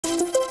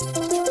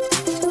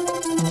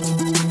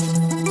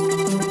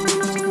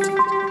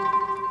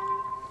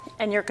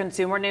And your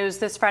consumer news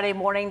this Friday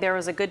morning, there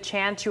is a good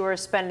chance you are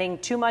spending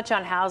too much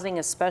on housing,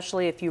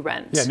 especially if you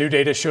rent. Yeah, new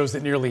data shows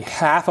that nearly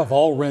half of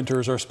all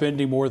renters are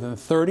spending more than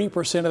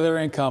 30% of their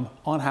income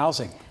on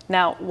housing.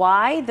 Now,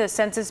 why? The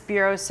Census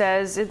Bureau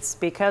says it's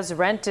because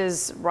rent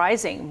is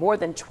rising more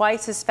than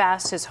twice as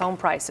fast as home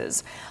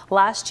prices.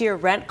 Last year,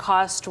 rent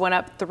cost went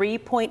up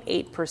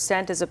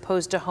 3.8% as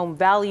opposed to home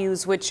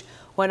values, which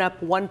went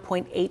up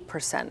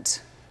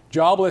 1.8%.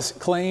 Jobless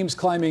claims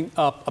climbing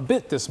up a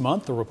bit this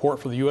month. A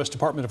report from the U.S.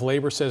 Department of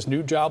Labor says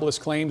new jobless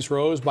claims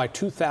rose by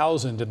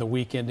 2,000 in the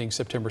week ending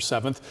September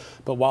 7th.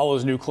 But while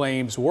those new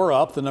claims were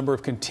up, the number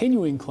of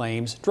continuing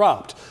claims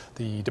dropped.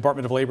 The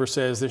Department of Labor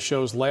says this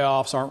shows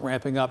layoffs aren't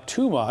ramping up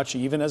too much,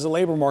 even as the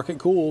labor market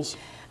cools.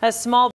 A small